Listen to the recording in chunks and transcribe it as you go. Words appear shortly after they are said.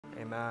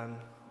Amen.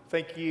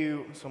 Thank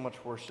you so much,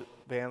 worship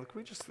band. Can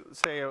we just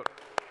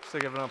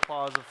give an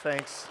applause of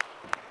thanks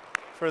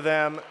for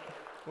them?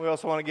 We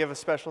also want to give a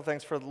special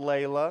thanks for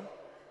Layla.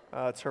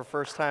 It's her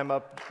first time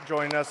up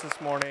joining us this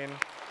morning.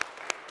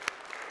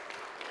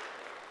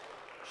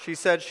 She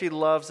said she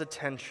loves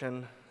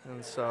attention,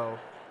 and so...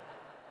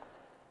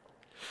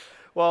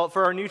 Well,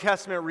 for our New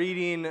Testament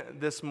reading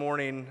this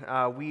morning,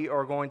 we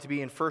are going to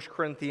be in 1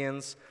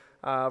 Corinthians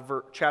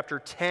chapter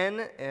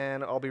 10,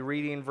 and I'll be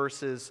reading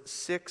verses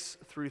 6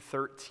 through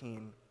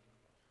 13.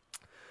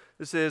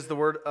 This is the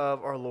word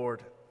of our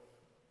Lord.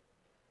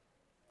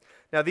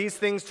 Now these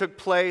things took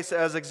place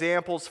as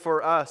examples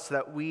for us,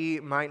 that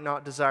we might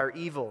not desire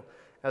evil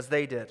as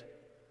they did.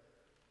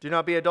 Do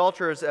not be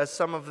adulterers as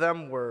some of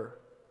them were.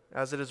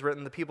 As it is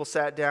written, the people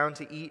sat down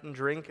to eat and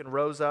drink and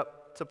rose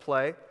up to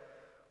play.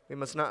 We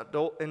must not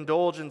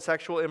indulge in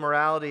sexual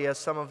immorality as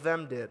some of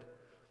them did.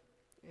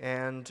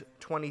 And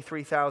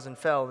 23,000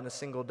 fell in a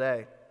single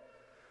day.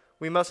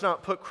 We must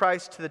not put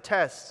Christ to the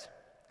test,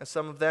 as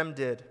some of them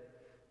did,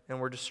 and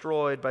were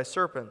destroyed by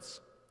serpents,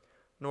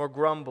 nor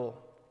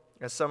grumble,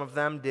 as some of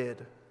them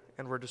did,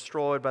 and were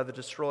destroyed by the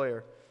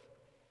destroyer.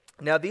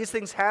 Now these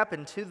things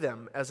happened to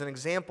them as an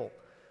example,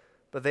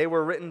 but they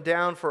were written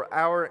down for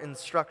our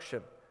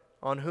instruction,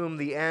 on whom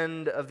the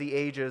end of the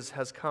ages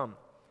has come.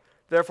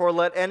 Therefore,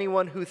 let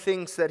anyone who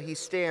thinks that he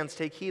stands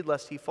take heed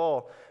lest he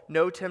fall.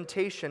 No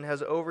temptation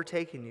has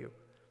overtaken you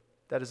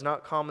that is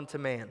not common to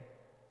man.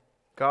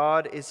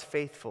 God is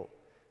faithful,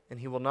 and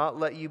he will not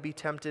let you be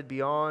tempted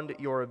beyond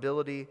your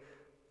ability,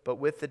 but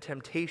with the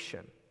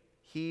temptation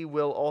he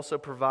will also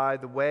provide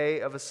the way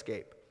of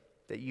escape,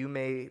 that you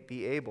may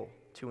be able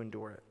to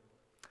endure it.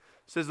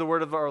 This is the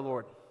word of our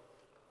Lord.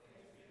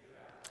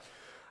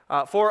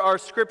 For our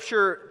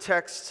scripture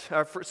text,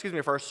 for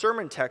our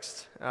sermon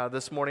text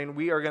this morning,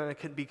 we are going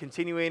to be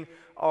continuing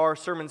our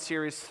sermon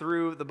series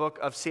through the book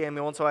of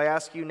Samuel. And so I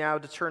ask you now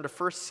to turn to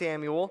 1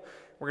 Samuel.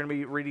 We're going to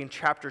be reading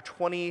chapter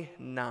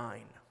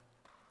 29.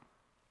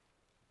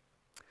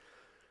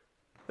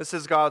 This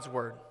is God's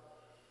word.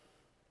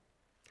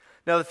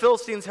 Now the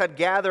Philistines had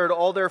gathered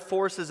all their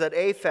forces at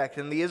Aphek,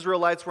 and the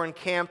Israelites were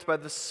encamped by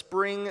the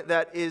spring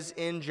that is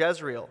in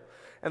Jezreel.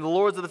 And the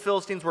lords of the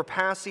Philistines were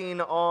passing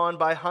on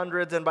by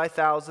hundreds and by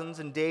thousands,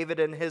 and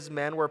David and his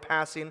men were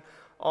passing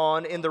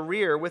on in the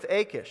rear with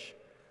Achish.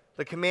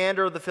 The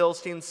commander of the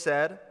Philistines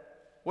said,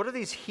 "What are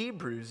these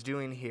Hebrews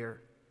doing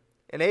here?"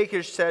 And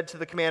Achish said to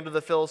the commander of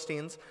the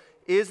Philistines,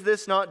 "Is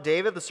this not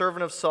David, the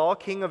servant of Saul,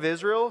 king of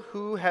Israel,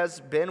 who has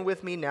been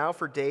with me now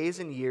for days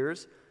and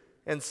years?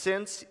 And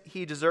since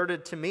he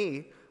deserted to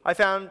me, I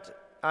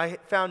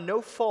found no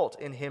fault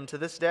in him to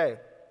this day."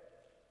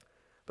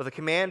 But the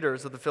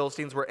commanders of the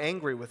Philistines were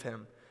angry with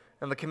him.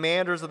 And the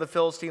commanders of the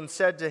Philistines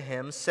said to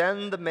him,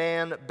 "Send the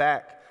man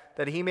back,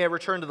 that he may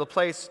return to the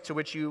place to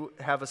which you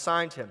have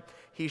assigned him.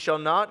 He shall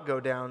not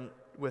go down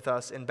with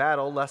us in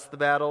battle,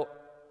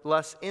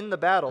 lest in the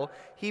battle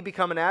he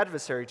become an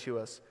adversary to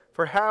us.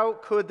 For how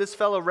could this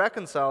fellow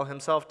reconcile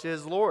himself to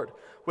his Lord?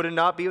 Would it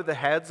not be with the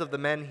heads of the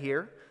men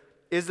here?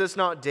 Is this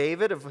not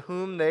David, of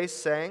whom they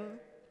sang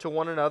to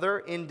one another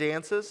in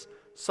dances?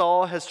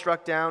 Saul has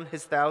struck down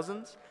his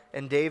thousands,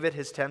 and David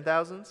his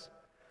 10,000s?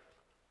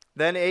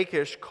 Then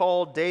Achish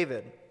called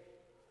David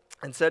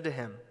and said to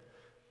him,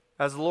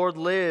 "As the Lord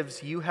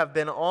lives, you have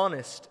been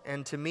honest,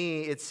 and to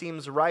me it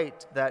seems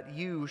right that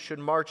you should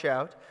march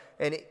out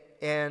and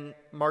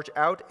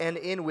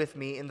in with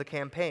me in the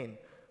campaign.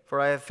 For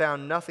I have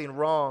found nothing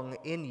wrong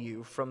in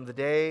you from the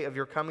day of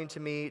your coming to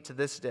me to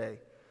this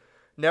day.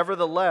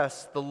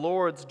 Nevertheless, the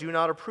lords do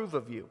not approve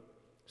of you.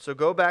 So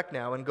go back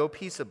now and go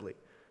peaceably,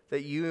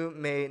 that you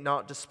may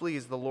not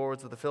displease the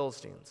lords of the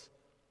Philistines."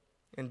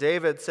 And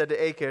David said to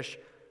Achish,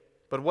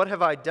 "But what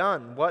have I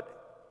done?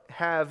 What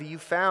have you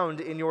found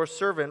in your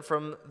servant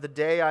from the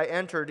day I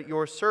entered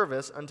your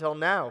service until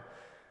now,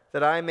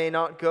 that I may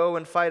not go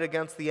and fight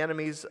against the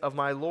enemies of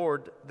my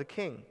lord the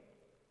king?"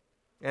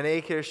 And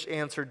Achish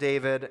answered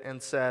David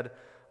and said,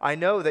 "I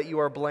know that you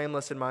are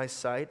blameless in my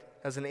sight,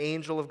 as an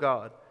angel of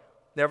God.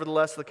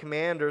 Nevertheless, the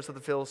commanders of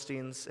the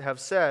Philistines have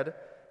said,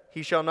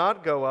 'He shall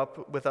not go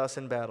up with us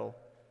in battle.'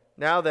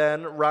 Now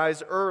then,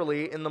 rise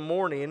early in the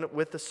morning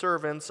with the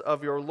servants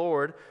of your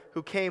Lord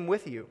who came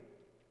with you,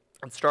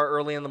 and start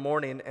early in the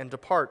morning and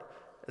depart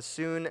as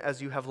soon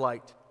as you have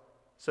light."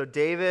 So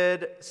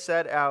David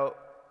set out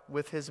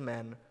with his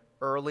men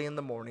early in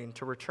the morning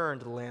to return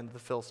to the land of the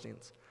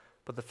Philistines.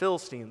 But the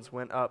Philistines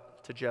went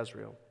up to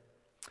Jezreel.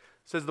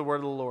 This is the word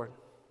of the Lord.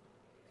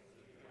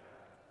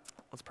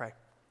 Let's pray.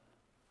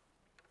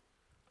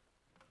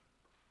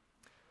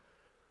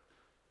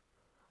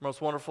 Most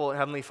wonderful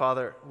Heavenly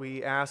Father,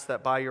 we ask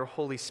that by your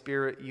Holy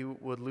Spirit you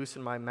would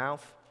loosen my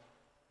mouth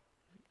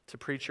to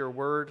preach your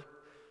word,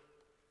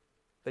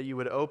 that you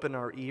would open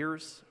our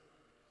ears,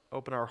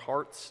 open our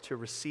hearts to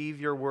receive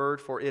your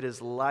word, for it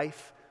is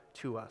life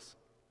to us.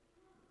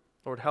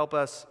 Lord, help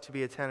us to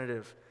be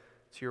attentive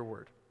to your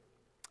word.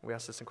 We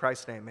ask this in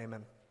Christ's name,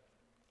 amen.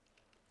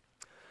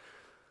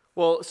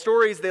 Well,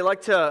 stories, they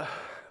like to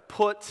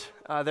put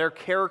their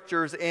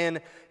characters in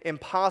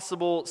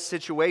impossible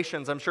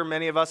situations. I'm sure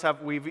many of us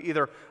we've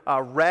either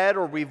read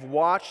or we've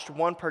watched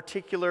one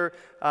particular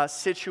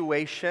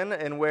situation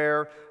and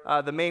where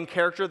the main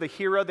character, the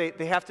hero,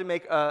 they have to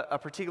make a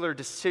particular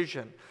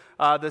decision.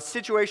 The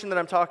situation that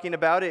I'm talking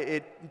about,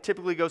 it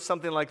typically goes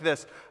something like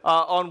this.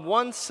 On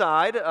one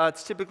side,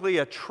 it's typically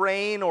a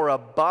train or a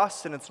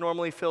bus, and it's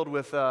normally filled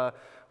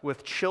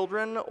with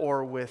children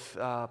or with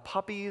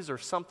puppies or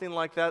something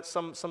like that,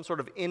 some sort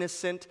of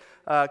innocent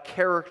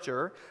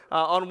character.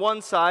 On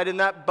one side, in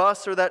that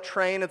bus or that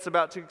train, it's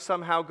about to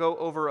somehow go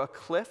over a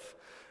cliff.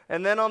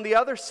 And then on the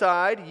other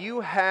side, you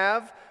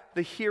have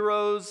the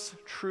hero's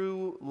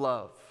true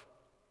love.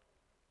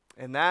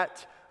 And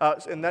that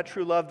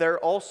true love, they're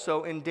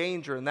also in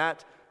danger. And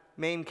that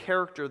main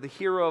character, the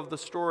hero of the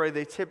story,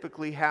 they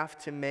typically have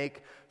to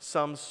make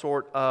some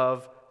sort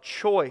of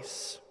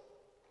choice.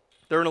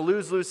 They're in a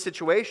lose-lose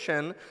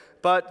situation,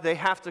 but they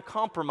have to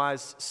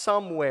compromise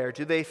somewhere.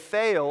 Do they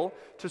fail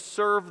to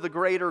serve the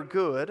greater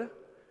good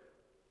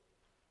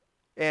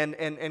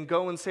and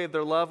go and save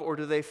their love, or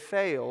do they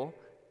fail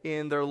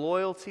in their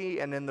loyalty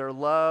and in their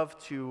love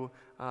to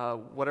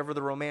whatever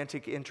the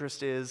romantic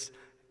interest is,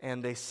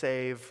 and they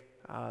save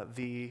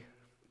the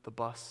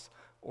bus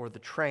or the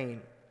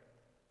train?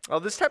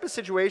 This type of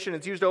situation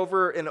is used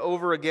over and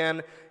over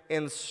again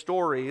in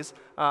stories.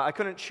 I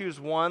couldn't choose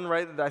one,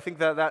 right? I think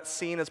that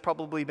scene has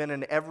probably been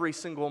in every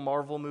single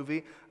Marvel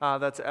movie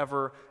that's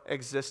ever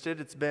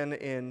existed. It's been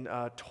in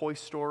Toy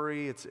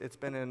Story. It's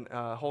been in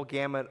a whole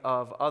gamut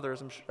of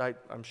others.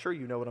 I'm sure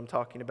you know what I'm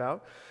talking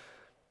about.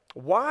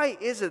 Why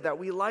is it that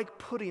we like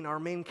putting our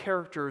main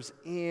characters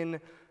in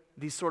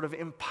these sort of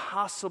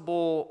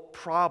impossible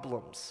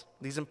problems,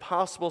 these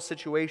impossible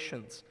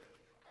situations?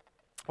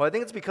 Well, I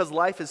think it's because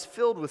life is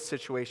filled with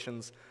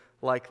situations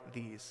like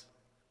these,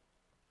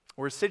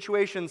 where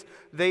situations,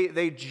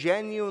 they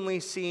genuinely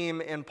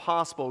seem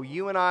impossible.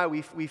 You and I,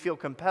 we feel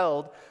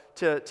compelled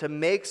to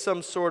make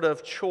some sort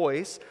of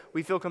choice.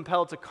 We feel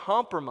compelled to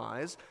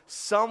compromise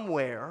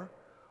somewhere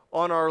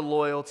on our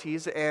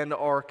loyalties and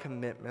our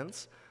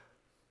commitments.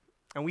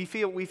 And we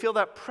feel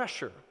that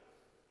pressure.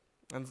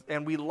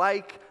 And we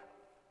like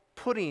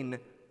putting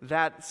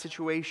that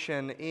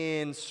situation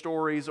in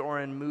stories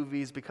or in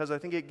movies because I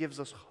think it gives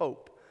us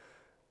hope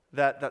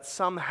that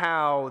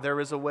somehow there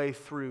is a way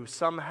through,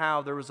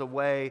 somehow there is a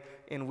way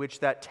in which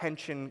that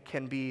tension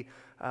can be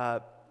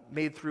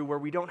made through where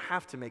we don't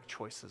have to make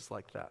choices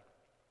like that.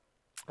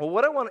 Well,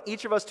 what I want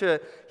each of us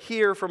to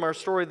hear from our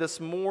story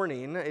this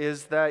morning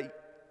is that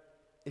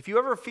if you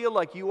ever feel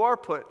like you are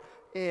put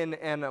in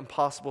an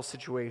impossible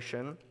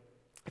situation,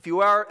 if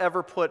you are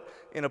ever put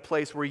in a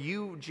place where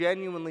you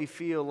genuinely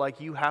feel like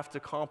you have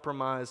to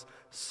compromise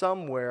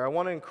somewhere, I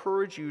want to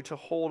encourage you to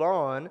hold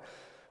on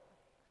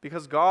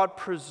because God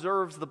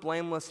preserves the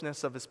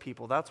blamelessness of His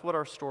people. That's what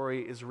our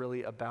story is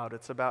really about.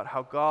 It's about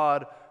how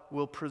God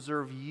will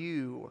preserve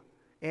you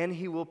and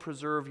He will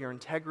preserve your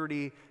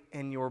integrity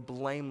and your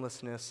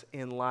blamelessness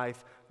in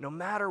life, no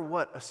matter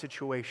what a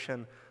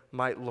situation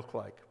might look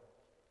like.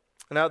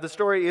 Now, the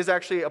story is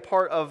actually a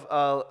part of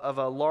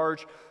a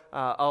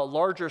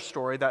larger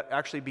story that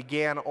actually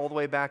began all the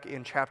way back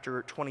in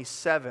chapter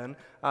 27.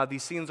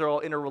 These scenes are all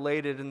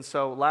interrelated, and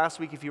so last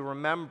week, if you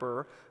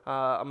remember,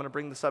 I'm going to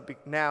bring this up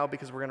now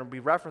because we're going to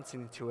be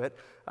referencing to it.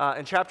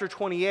 In chapter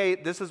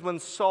 28, this is when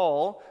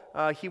Saul,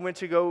 he went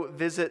to go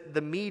visit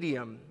the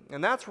medium.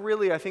 And that's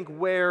really, I think,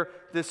 where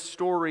this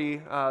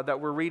story that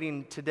we're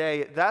reading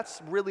today,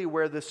 that's really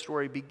where this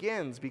story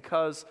begins,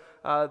 because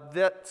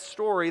that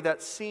story,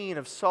 that scene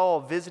of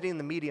Saul visiting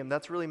the medium,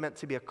 that's really meant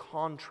to be a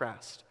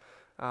contrast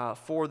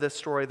for this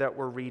story that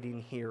we're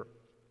reading here.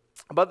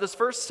 But this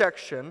first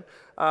section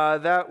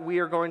that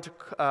we're going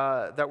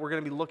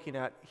to be looking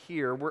at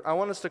here, I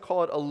want us to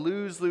call it a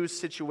lose-lose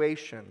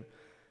situation,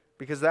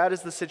 because that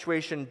is the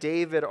situation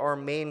David, our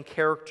main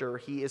character,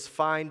 he is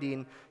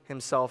finding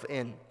himself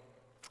in.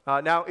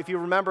 Now, if you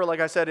remember, like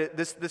I said,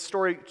 this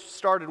story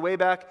started way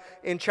back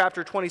in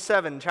chapter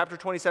 27. In chapter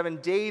 27,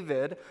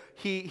 David,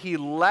 he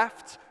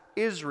left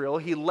Israel,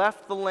 he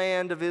left the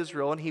land of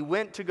Israel, and he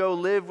went to go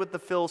live with the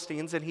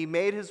Philistines, and he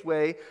made his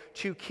way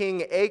to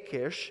King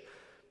Achish,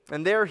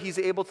 and there he's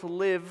able to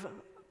live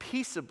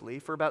peaceably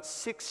for about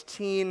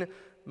 16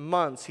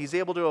 months. He's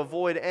able to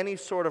avoid any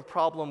sort of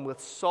problem with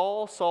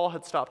Saul. Saul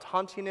had stopped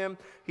hunting him.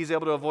 He's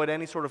able to avoid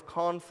any sort of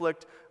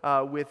conflict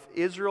with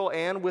Israel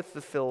and with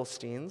the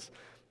Philistines.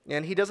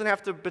 And he doesn't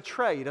have to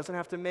betray. He doesn't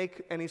have to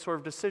make any sort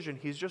of decision.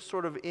 He's just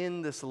sort of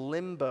in this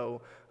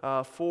limbo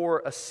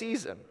for a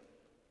season.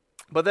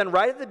 But then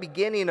right at the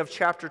beginning of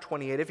chapter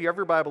 28, if you have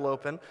your Bible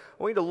open,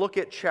 I want you to look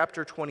at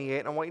chapter 28,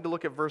 and I want you to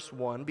look at verse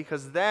 1,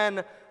 because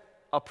then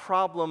a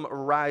problem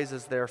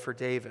arises there for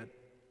David.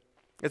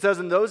 It says,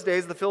 "In those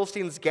days the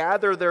Philistines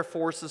gathered their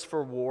forces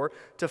for war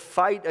to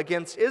fight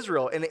against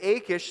Israel. And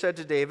Achish said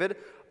to David,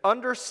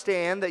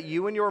 'Understand that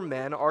you and your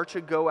men are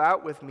to go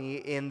out with me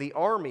in the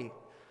army.'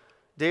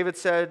 David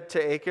said to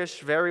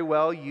Achish, 'Very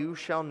well, you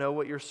shall know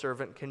what your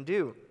servant can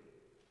do.'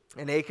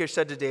 And Achish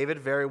said to David,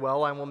 'Very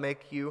well, I will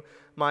make you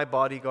my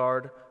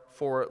bodyguard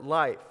for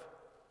life.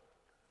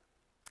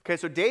 Okay,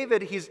 so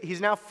David,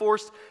 he's now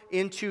forced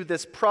into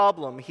this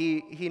problem.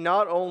 He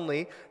not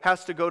only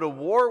has to go to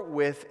war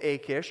with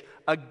Achish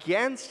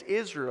against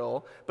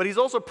Israel, but he's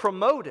also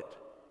promoted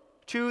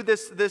to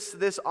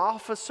this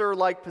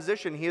officer-like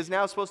position. He is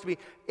now supposed to be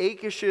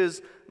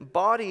Achish's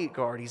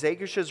bodyguard. He's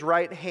Achish's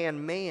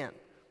right-hand man.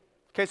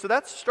 Okay, so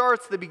that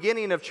starts the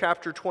beginning of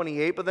chapter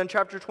 28, but then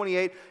chapter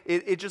 28,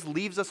 it just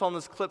leaves us on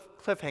this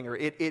cliffhanger.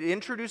 It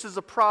introduces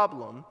a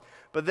problem,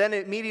 but then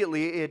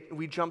immediately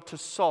we jump to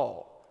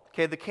Saul.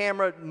 Okay, the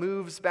camera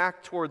moves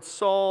back towards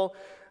Saul,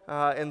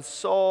 and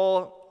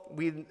Saul,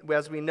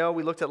 as we know,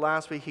 we looked at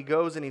last week, he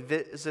goes and he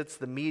visits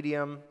the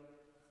medium.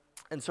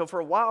 And so for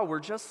a while, we're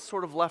just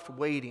sort of left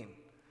waiting.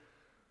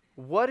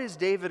 What is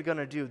David going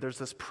to do? There's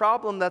this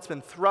problem that's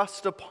been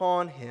thrust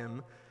upon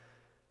him.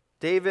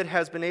 David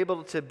has been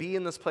able to be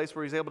in this place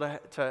where he's able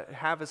to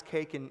have his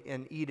cake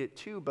and eat it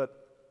too,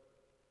 but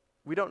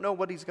we don't know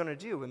what he's going to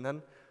do. And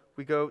then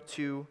we go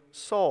to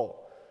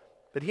Saul.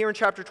 But here in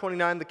chapter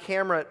 29, the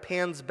camera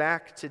pans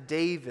back to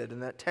David,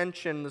 and that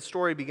tension in the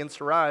story begins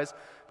to rise,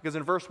 because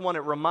in verse 1 it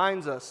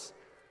reminds us,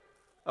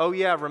 oh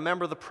yeah,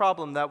 remember the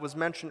problem that was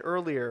mentioned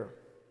earlier.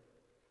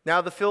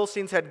 Now the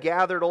Philistines had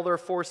gathered all their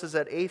forces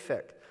at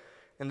Aphek,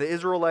 and the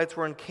Israelites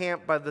were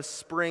encamped by the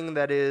spring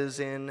that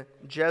is in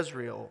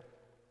Jezreel.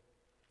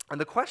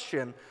 And the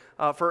question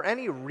for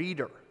any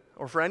reader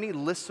or for any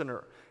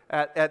listener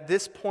at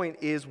this point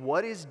is,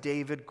 what is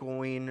David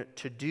going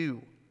to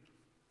do?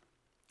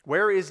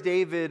 Where is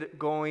David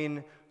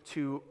going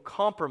to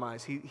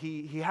compromise?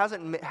 He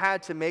hasn't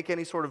had to make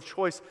any sort of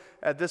choice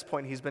at this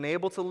point. He's been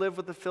able to live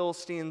with the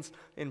Philistines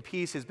in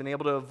peace. He's been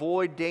able to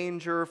avoid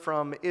danger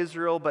from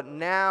Israel, but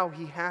now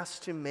he has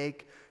to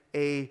make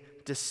a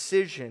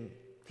decision.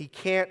 He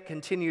can't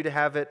continue to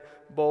have it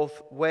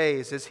both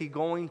ways. Is he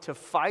going to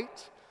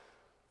fight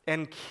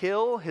and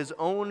kill his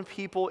own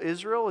people,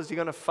 Israel? Is he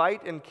going to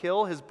fight and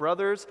kill his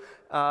brothers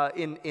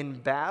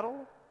in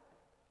battle?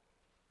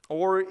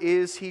 Or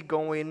is he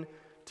going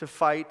to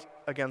fight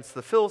against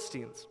the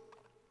Philistines?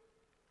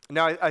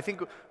 Now, I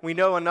think we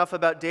know enough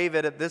about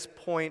David at this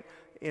point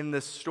in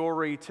the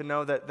story to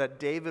know that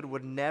David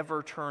would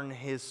never turn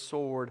his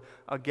sword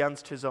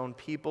against his own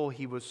people.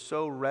 He was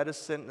so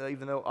reticent,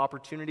 even though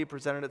opportunity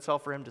presented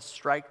itself for him to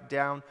strike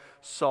down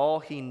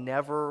Saul, he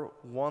never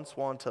once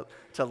wanted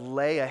to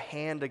lay a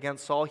hand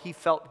against Saul. He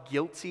felt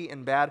guilty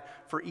and bad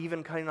for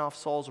even cutting off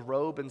Saul's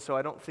robe, and so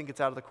I don't think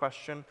it's out of the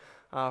question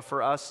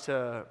for us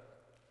to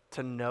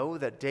know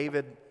that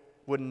David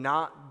would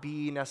not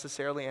be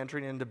necessarily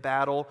entering into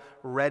battle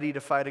ready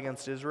to fight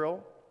against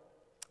Israel.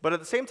 But at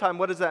the same time,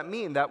 what does that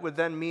mean? That would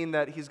then mean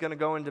that he's going to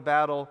go into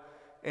battle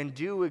and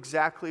do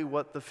exactly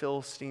what the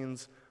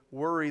Philistines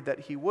worried that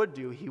he would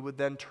do. He would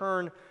then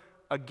turn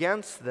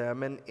against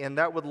them, and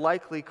that would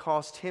likely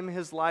cost him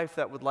his life.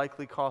 That would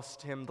likely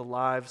cost him the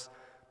lives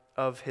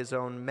of his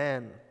own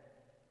men.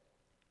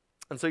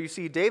 And so you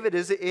see, David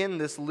is in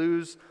this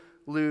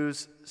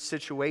lose-lose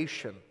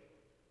situation.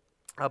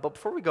 But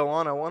before we go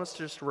on, I want us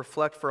to just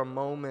reflect for a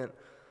moment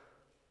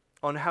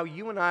on how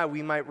you and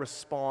we might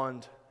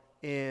respond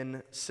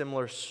in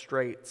similar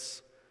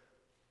straits.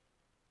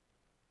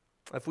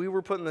 If we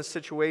were put in this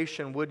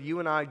situation, would you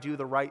and I do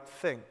the right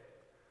thing?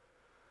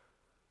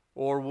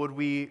 Or would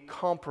we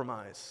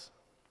compromise?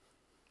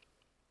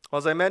 Well,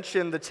 as I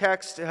mentioned, the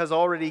text has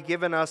already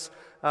given us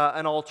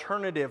an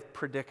alternative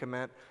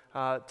predicament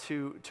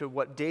to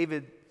what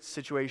David's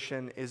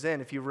situation is in.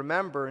 If you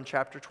remember in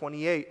chapter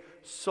 28,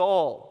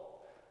 Saul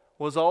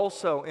was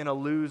also in a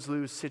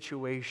lose-lose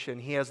situation.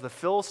 He has the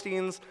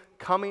Philistines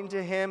coming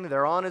to him.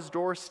 They're on his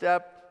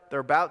doorstep. They're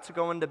about to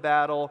go into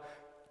battle.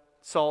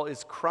 Saul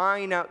is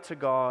crying out to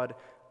God,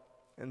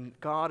 and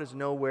God is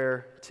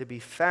nowhere to be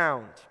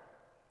found.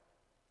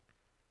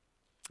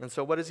 And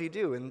so what does he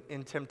do?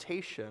 In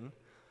temptation,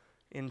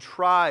 in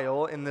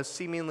trial, in this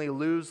seemingly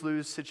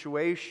lose-lose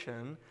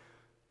situation,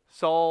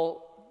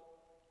 Saul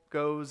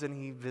goes and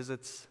he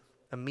visits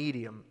a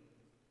medium.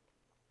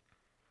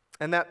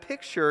 And that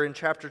picture in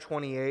chapter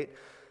 28,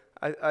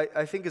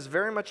 I think is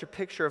very much a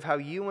picture of how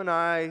you and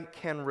I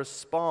can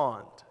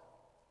respond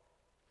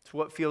to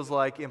what feels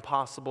like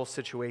impossible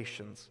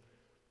situations.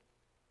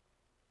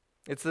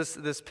 It's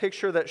this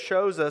picture that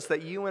shows us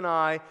that you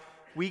and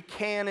we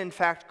can in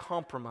fact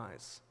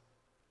compromise.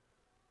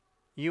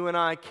 You and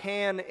I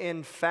can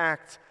in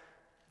fact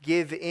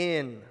give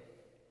in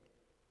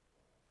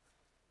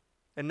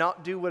and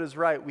not do what is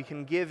right. We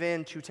can give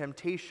in to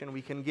temptation.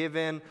 We can give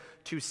in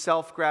to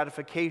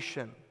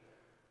self-gratification.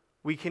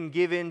 We can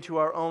give in to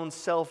our own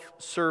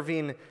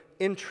self-serving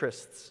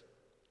interests.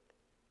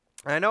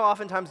 And I know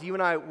oftentimes you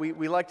and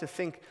we like to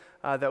think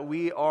that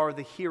we are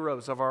the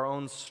heroes of our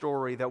own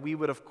story, that we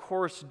would of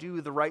course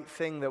do the right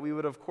thing, that we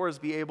would of course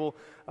be able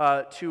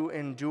to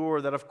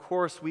endure, that of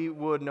course we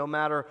would, no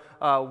matter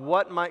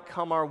what might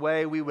come our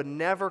way, we would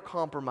never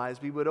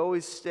compromise. We would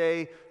always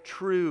stay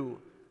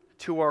true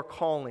to our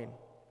calling.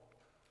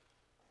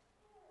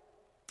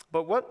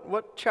 But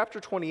what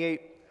chapter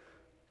 28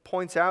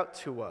 points out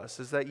to us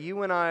is that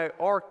you and I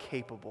are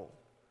capable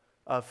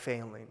of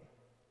failing.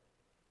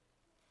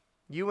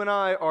 You and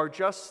I are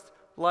just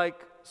like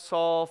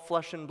Saul,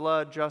 flesh and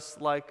blood,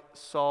 just like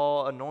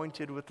Saul,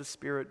 anointed with the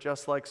Spirit,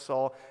 just like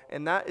Saul.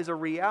 And that is a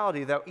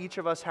reality that each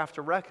of us have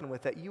to reckon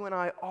with, that you and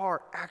I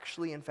are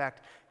actually, in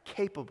fact,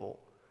 capable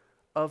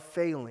of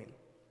failing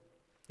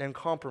and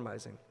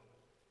compromising.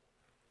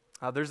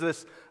 There's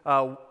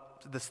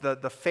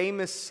the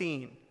famous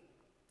scene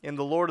in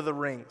The Lord of the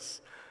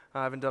Rings.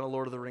 I haven't done a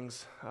Lord of the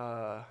Rings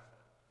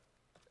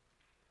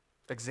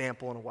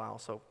example in a while,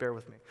 so bear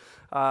with me.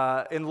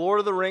 In Lord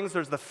of the Rings,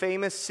 there's the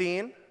famous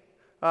scene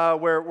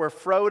where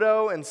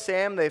Frodo and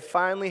Sam, they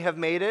finally have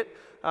made it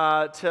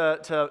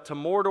to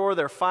Mordor.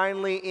 They're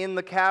finally in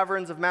the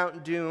caverns of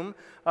Mount Doom,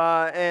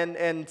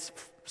 and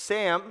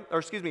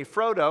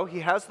Frodo, he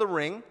has the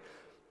ring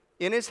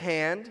in his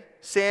hand.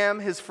 Sam,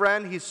 his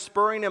friend, he's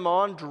spurring him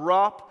on,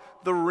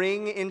 drop the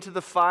ring into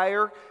the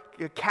fire,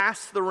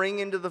 cast the ring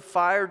into the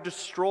fire,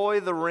 destroy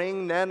the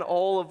ring, then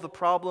all of the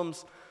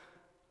problems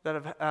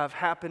that have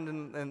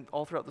happened and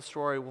all throughout the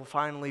story will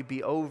finally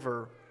be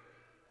over.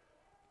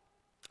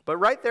 But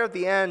right there at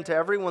the end, to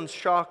everyone's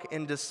shock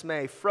and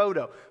dismay,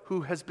 Frodo,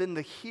 who has been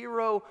the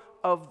hero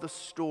of the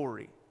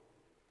story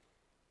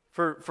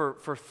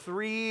for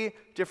 3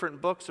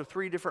 different books or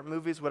 3 different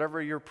movies,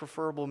 whatever your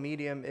preferable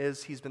medium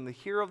is, he's been the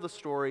hero of the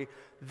story.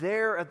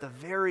 There at the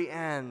very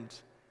end,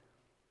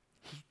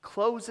 he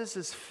closes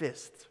his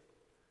fist,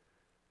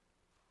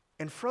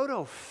 and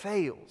Frodo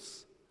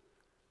fails.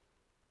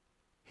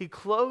 He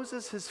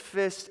closes his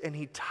fist and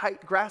he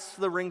grasps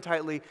the ring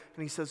tightly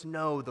and he says,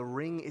 "No, the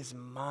ring is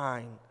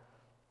mine."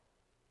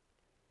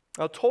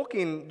 Now,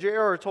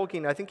 J.R.R.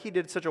 Tolkien, I think he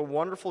did such a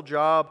wonderful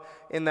job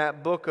in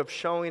that book of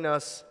showing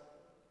us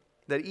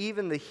that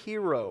even the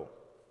hero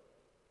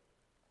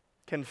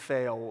can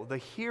fail. The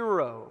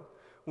hero,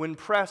 when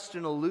pressed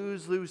in a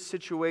lose-lose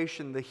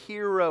situation, the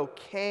hero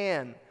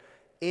can,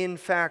 in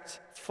fact,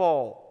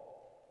 fall.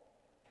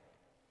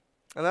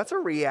 And that's a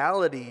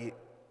reality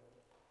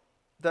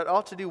that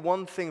ought to do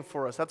one thing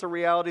for us. That's a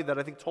reality that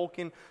I think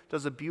Tolkien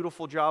does a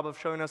beautiful job of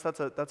showing us. That's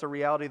a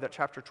reality that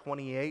chapter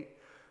 28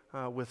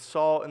 with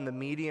Saul and the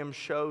medium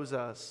shows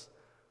us.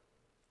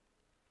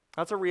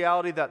 That's a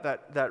reality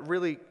that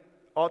really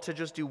ought to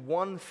just do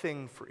one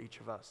thing for each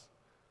of us.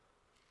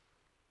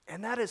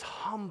 And that is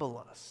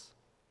humble us.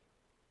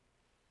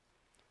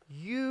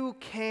 You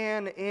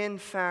can, in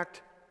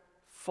fact,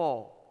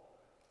 fall.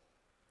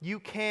 You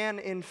can,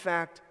 in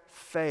fact,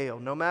 fail.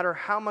 No matter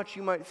how much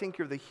you might think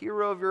you're the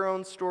hero of your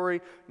own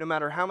story, no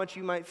matter how much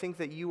you might think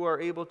that you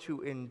are able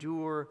to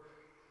endure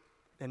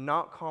and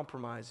not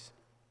compromise.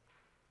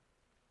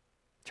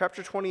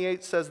 Chapter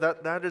 28 says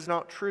that is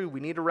not true.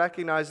 We need to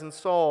recognize in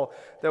Saul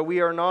that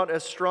we are not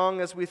as strong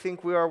as we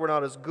think we are. We're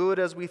not as good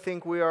as we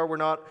think we are. We're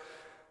not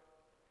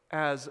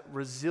as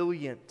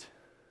resilient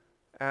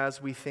as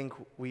we think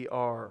we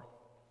are.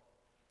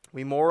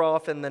 We more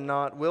often than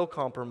not will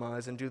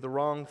compromise and do the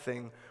wrong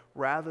thing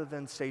rather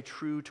than stay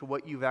true to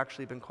what you've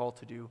actually been called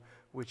to do,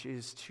 which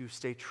is to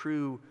stay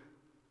true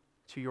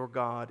to your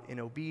God in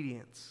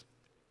obedience.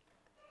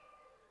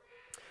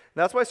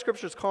 And that's why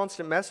Scripture's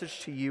constant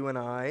message to you and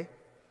I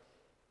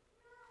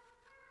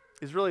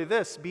is really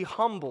this: be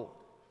humble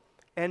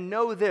and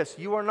know this: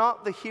 you are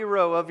not the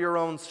hero of your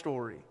own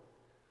story.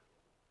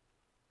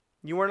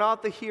 You are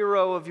not the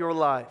hero of your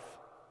life.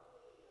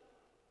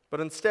 But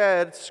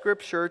instead,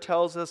 Scripture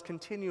tells us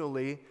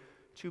continually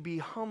to be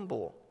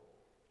humble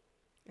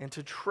and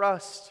to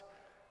trust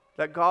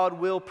that God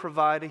will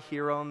provide a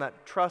hero, and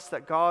that trust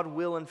that God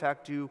will, in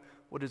fact, do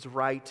what is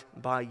right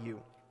by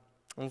you.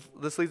 And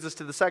this leads us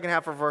to the second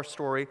half of our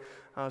story.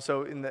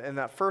 So in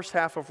that first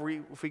half, if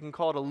we can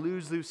call it a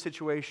lose-lose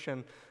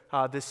situation,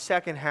 this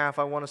second half,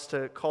 I want us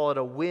to call it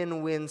a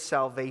win-win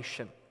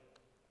salvation.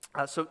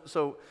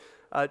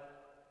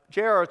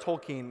 J.R.R.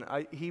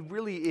 Tolkien, he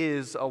really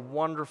is a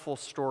wonderful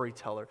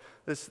storyteller.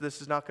 This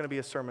is not going to be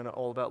a sermon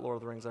all about Lord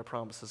of the Rings, I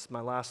promise. This is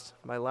my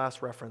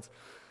last reference.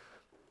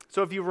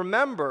 So if you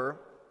remember,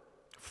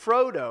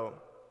 Frodo,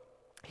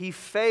 he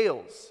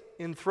fails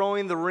in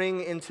throwing the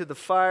ring into the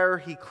fire.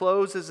 He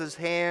closes his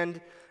hand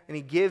and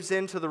he gives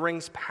in to the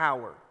ring's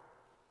power.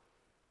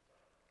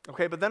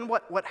 Okay, but then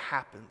what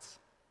happens?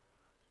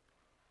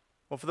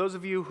 Well, for those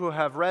of you who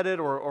have read it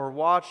or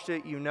watched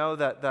it, you know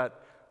that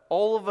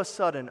all of a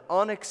sudden,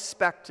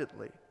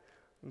 unexpectedly,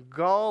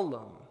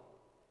 Gollum,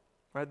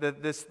 right,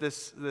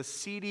 this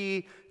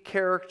seedy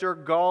character,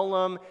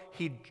 Gollum,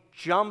 he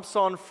jumps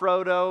on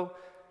Frodo,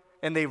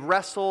 and they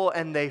wrestle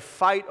and they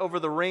fight over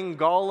the ring.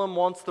 Gollum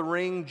wants the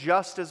ring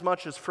just as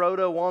much as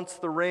Frodo wants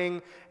the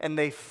ring, and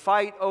they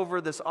fight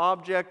over this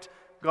object.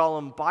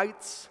 Gollum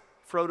bites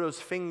Frodo's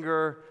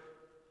finger,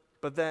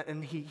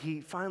 and he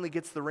finally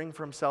gets the ring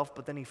for himself,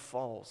 but then he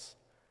falls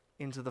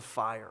into the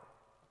fire.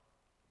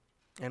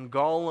 And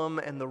Gollum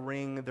and the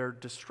ring, they're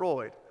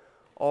destroyed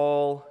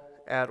all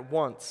at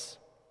once.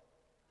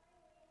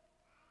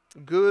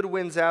 Good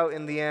wins out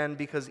in the end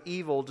because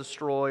evil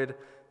destroyed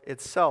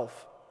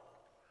itself.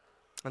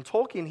 And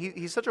Tolkien,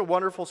 he's such a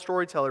wonderful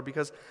storyteller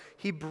because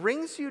he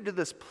brings you to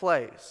this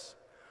place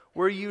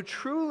where you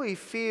truly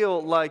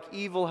feel like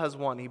evil has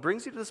won. He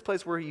brings you to this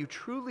place where you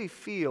truly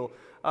feel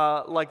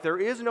like there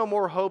is no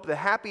more hope. The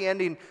happy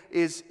ending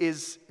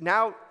is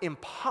now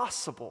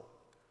impossible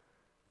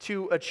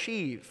to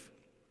achieve.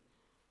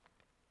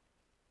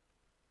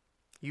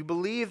 You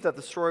believe that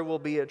the story will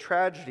be a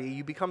tragedy.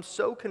 You become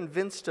so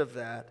convinced of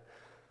that.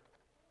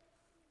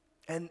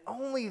 And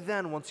only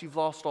then, once you've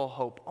lost all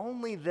hope,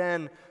 only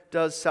then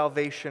does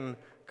salvation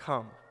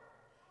come.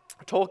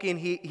 Tolkien,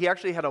 he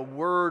actually had a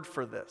word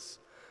for this.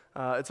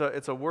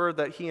 It's a word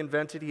that he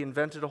invented. He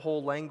invented a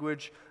whole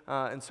language,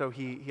 and so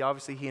he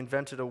obviously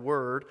invented a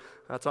word.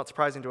 It's not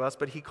surprising to us,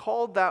 but he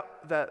called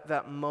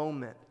that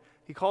moment,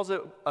 he calls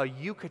it a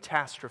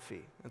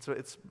eucatastrophe. And so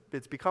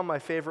it's become my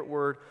favorite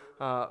word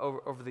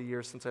over the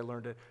years since I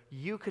learned it.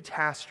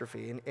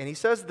 Eucatastrophe. And he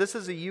says this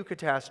is a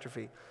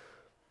eucatastrophe.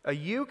 A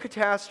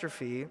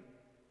eucatastrophe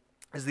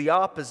is the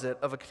opposite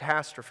of a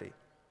catastrophe.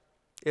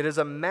 It is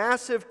a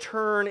massive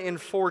turn in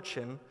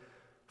fortune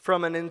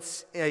from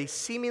a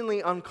seemingly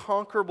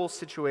unconquerable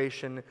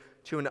situation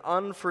to an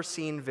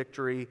unforeseen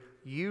victory,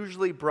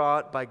 usually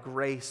brought by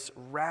grace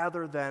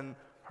rather than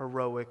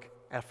heroic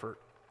effort.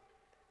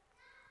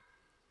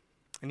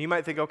 And you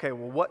might think, okay,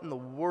 well, what in the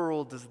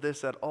world does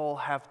this at all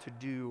have to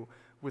do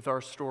with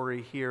our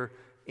story here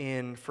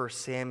in 1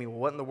 Samuel?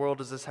 What in the world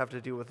does this have to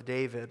do with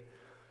David?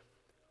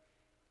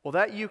 Well,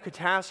 that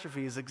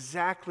eucatastrophe is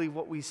exactly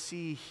what we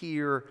see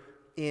here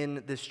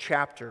in this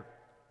chapter.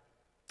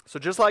 So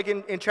just like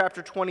in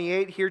chapter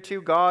 28, here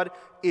too, God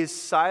is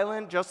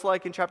silent. Just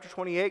like in chapter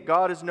 28,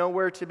 God is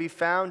nowhere to be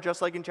found.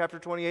 Just like in chapter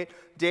 28,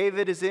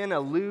 David is in a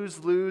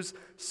lose-lose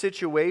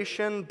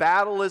situation.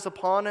 Battle is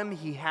upon him.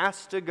 He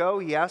has to go.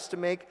 He has to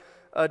make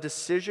a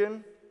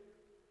decision.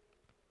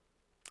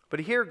 But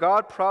here,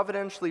 God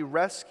providentially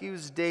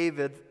rescues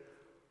David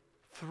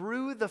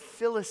through the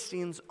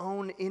Philistines'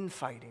 own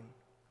infighting.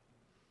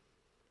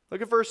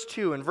 Look at verse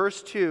 2. In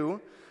verse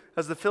 2,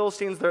 as the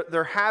Philistines,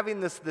 they're having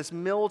this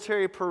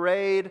military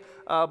parade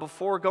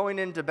before going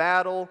into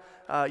battle.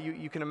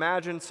 You can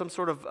imagine some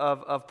sort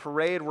of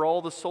parade where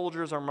all the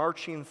soldiers are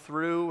marching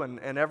through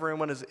and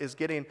everyone is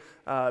getting,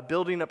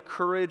 building up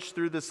courage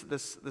through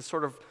this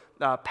sort of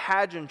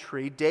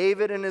pageantry.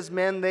 David and his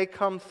men, they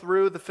come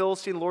through. The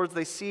Philistine lords,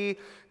 they see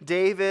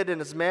David and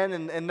his men,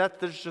 and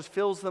that just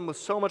fills them with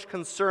so much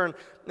concern.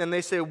 And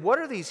they say, what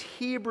are these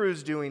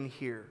Hebrews doing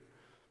here?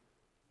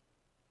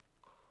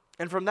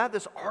 And from that,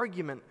 this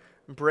argument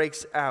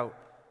breaks out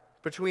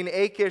between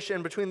Achish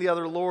and between the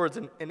other lords.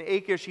 And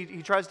Achish,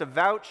 he tries to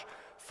vouch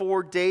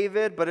for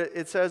David, but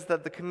it says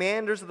that the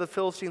commanders of the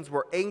Philistines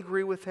were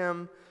angry with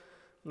him.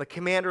 And the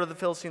commander of the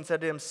Philistines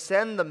said to him,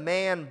 send the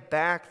man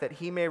back that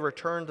he may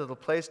return to the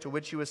place to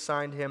which you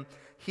assigned him.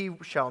 He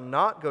shall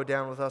not go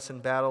down with us in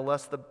battle,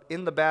 lest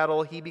in the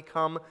battle he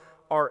become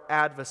our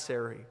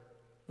adversary.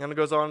 And it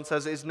goes on and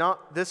says, is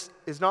not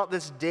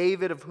this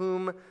David of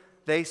whom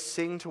they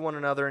sing to one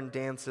another in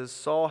dances?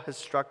 Saul has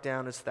struck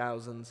down his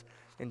thousands,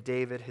 and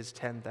David his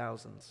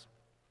 10,000s.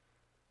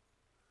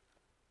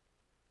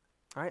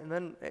 All right, and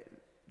then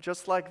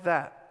just like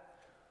that,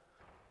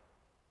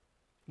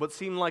 what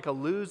seemed like a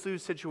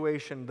lose-lose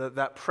situation,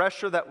 that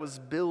pressure that was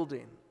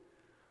building,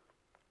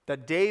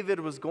 that David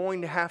was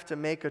going to have to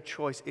make a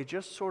choice, it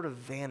just sort of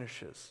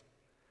vanishes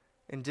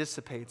and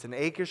dissipates. And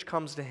Achish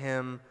comes to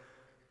him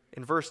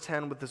in verse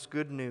 10 with this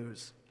good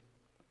news.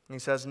 And he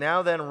says,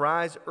 now then,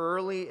 rise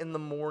early in the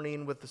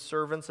morning with the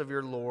servants of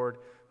your Lord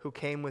who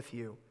came with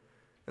you,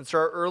 and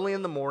start early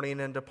in the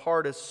morning and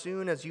depart as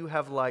soon as you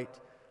have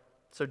light.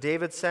 So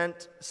David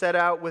set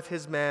out with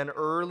his men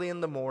early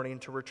in the morning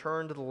to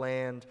return to the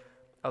land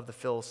of the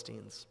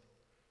Philistines.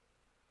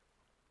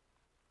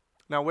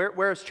 Now,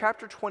 whereas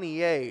chapter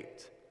 28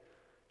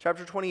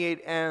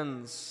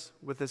 ends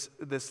with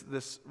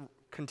this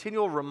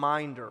continual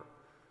reminder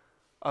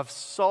of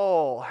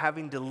Saul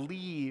having to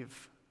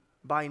leave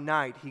by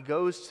night. He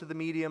goes to the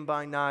medium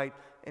by night,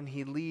 and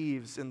he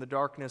leaves in the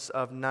darkness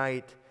of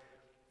night.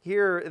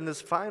 Here in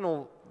this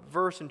final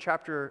verse in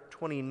chapter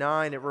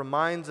 29, it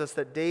reminds us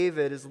that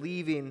David is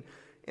leaving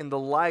in the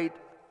light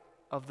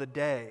of the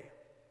day,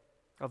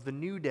 of the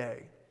new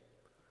day.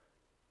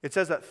 It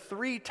says that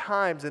 3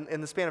 times in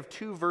the span of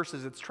 2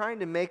 verses. It's trying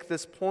to make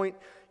this point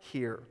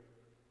here,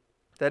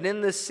 that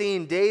in this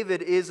scene,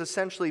 David is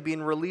essentially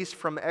being released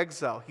from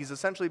exile. He's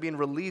essentially being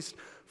released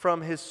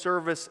from his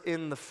service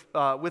in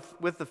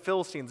with the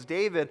Philistines.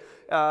 David,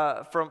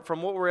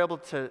 from what we're able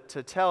to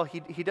tell,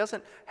 he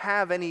doesn't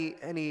have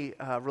any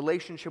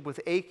relationship with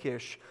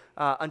Achish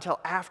until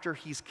after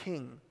he's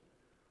king.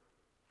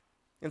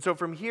 And so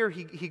from here,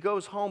 he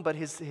goes home, but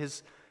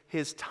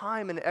his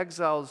time in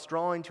exile is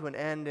drawing to an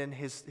end, and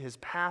his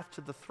path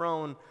to the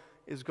throne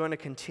is going to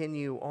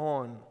continue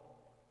on.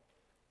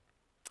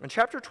 And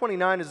chapter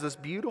 29 is this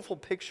beautiful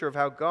picture of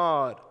how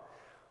God,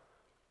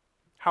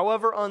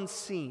 however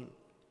unseen,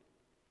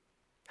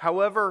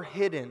 however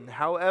hidden,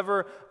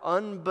 however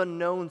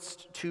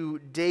unbeknownst to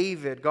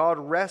David, God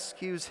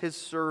rescues his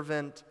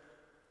servant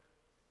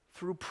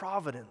through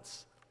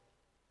providence.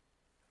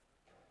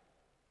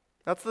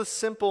 That's the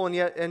simple and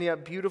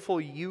yet beautiful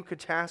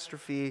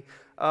eucatastrophe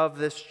of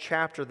this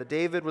chapter, that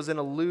David was in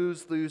a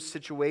lose-lose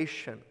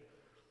situation.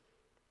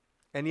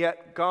 And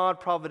yet God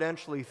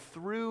providentially,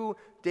 through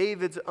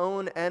David's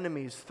own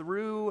enemies,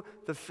 through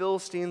the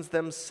Philistines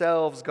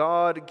themselves,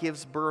 God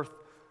gives birth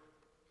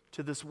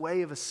to this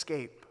way of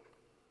escape.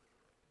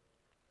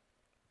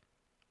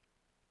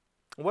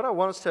 What I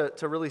want us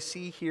to really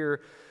see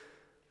here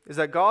is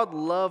that God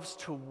loves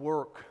to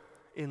work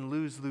in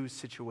lose-lose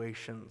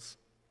situations.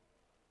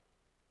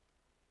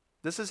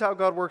 This is how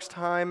God works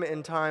time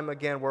and time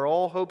again, where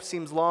all hope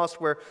seems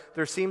lost, where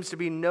there seems to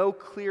be no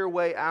clear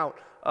way out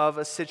of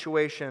a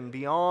situation.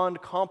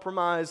 Beyond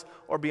compromise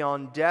or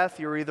beyond death,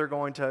 you're either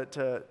going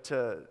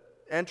to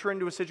enter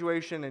into a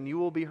situation and you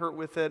will be hurt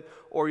with it,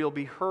 or you'll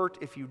be hurt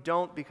if you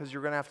don't, because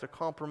you're going to have to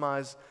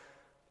compromise,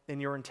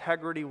 and your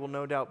integrity will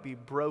no doubt be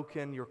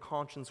broken, your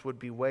conscience would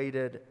be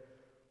weighted.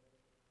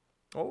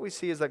 What we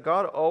see is that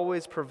God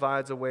always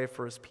provides a way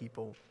for his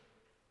people.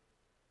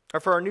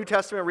 For our New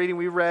Testament reading,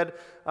 we read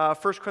 1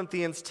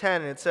 Corinthians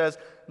 10, and it says,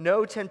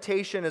 "No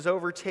temptation has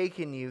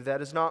overtaken you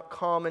that is not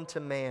common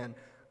to man.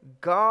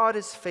 God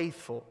is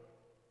faithful,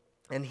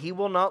 and he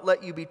will not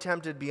let you be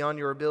tempted beyond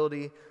your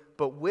ability,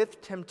 but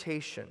with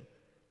temptation,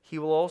 he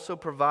will also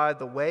provide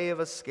the way of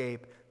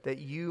escape that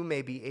you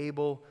may be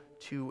able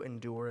to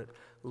endure it."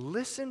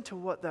 Listen to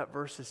what that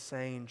verse is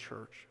saying,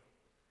 church.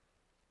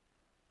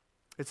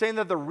 It's saying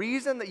that the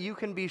reason that you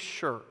can be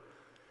sure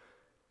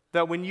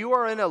that when you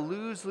are in a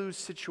lose-lose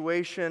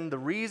situation, the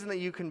reason that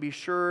you can be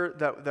sure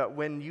that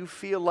when you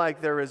feel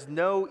like there is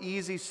no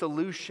easy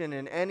solution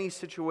in any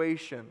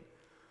situation,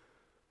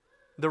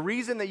 the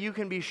reason that you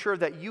can be sure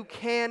that you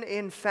can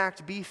in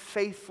fact be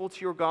faithful to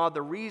your God,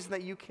 the reason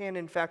that you can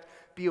in fact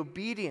be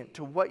obedient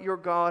to what your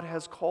God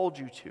has called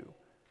you to,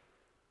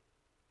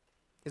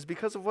 is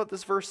because of what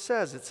this verse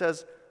says. It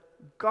says,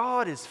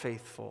 God is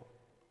faithful.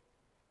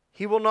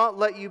 He will not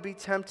let you be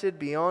tempted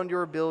beyond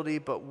your ability,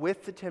 but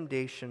with the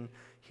temptation,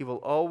 he will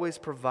always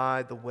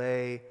provide the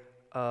way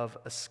of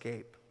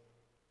escape.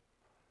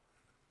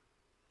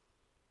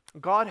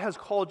 God has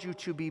called you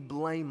to be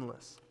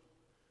blameless.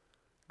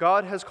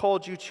 God has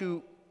called you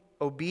to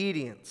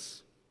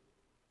obedience.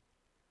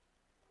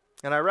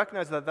 And I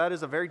recognize that that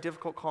is a very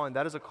difficult calling.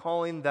 That is a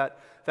calling that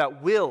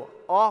will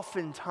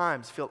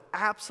oftentimes feel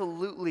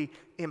absolutely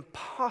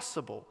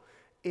impossible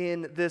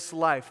in this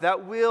life.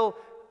 That will,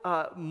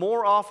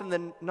 more often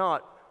than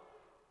not,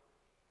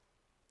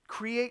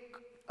 create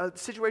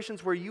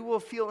situations where you will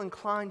feel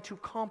inclined to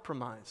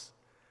compromise.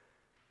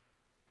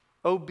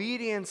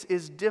 Obedience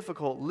is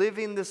difficult.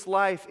 Living this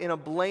life in a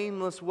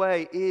blameless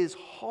way is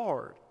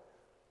hard.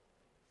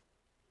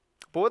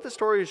 But what the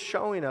story is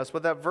showing us,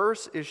 what that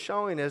verse is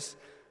showing us,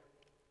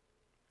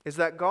 is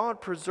that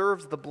God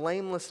preserves the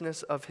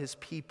blamelessness of his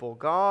people.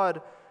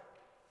 God,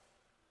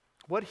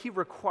 what he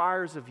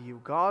requires of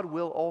you, God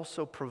will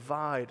also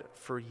provide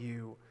for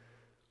you.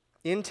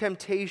 In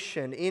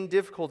temptation, in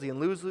difficulty, in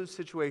lose-lose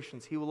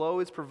situations, he will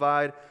always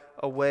provide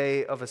a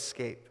way of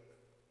escape.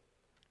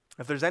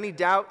 If there's any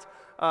doubt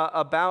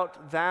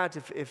about that,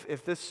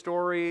 if this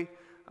story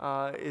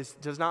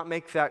does not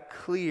make that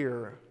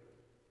clear,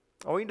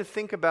 I want you to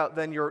think about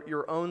then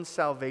your own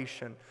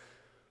salvation.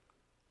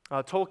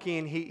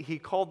 Tolkien, he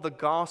called the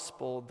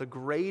gospel the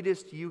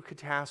greatest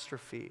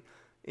eucatastrophe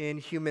in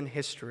human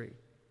history.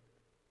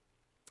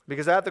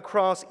 Because at the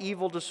cross,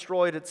 evil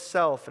destroyed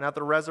itself, and at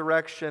the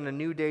resurrection, a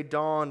new day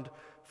dawned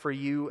for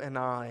you and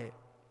I.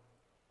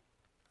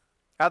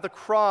 At the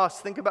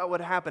cross, think about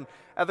what happened.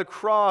 At the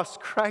cross,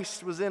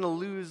 Christ was in a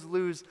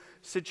lose-lose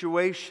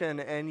situation,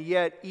 and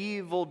yet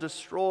evil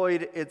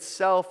destroyed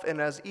itself,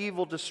 and as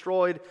evil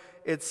destroyed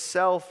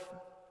itself,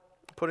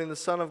 putting the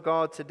Son of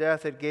God to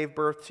death, it gave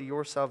birth to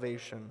your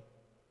salvation.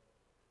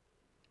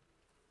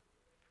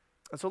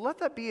 And so let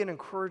that be an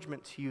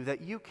encouragement to you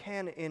that you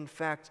can, in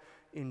fact,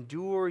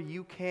 endure.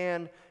 You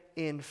can,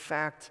 in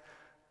fact,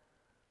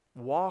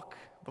 walk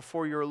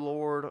before your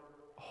Lord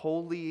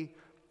holy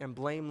and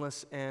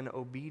blameless and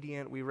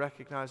obedient. We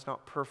recognize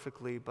not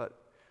perfectly, but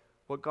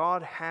what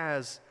God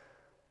has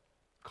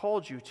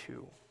called you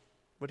to,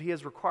 what he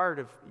has required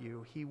of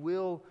you, he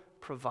will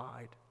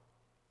provide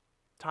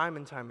time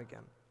and time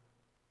again.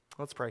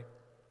 Let's pray.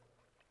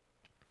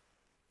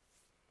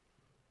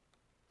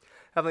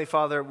 Heavenly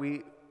Father,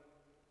 we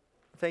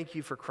thank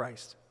you for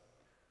Christ.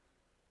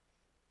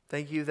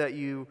 Thank you that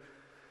you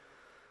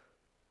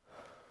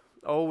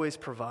always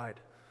provide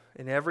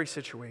in every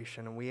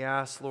situation. And we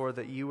ask, Lord,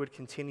 that you would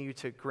continue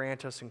to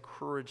grant us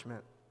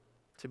encouragement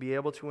to be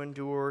able to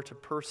endure, to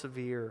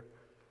persevere,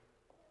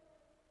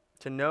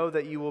 to know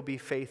that you will be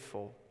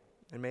faithful.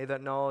 And may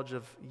that knowledge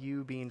of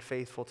you being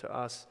faithful to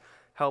us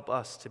help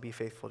us to be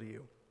faithful to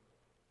you.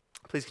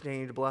 Please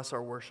continue to bless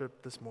our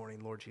worship this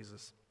morning, Lord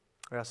Jesus.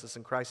 I ask this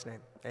in Christ's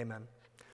name. Amen.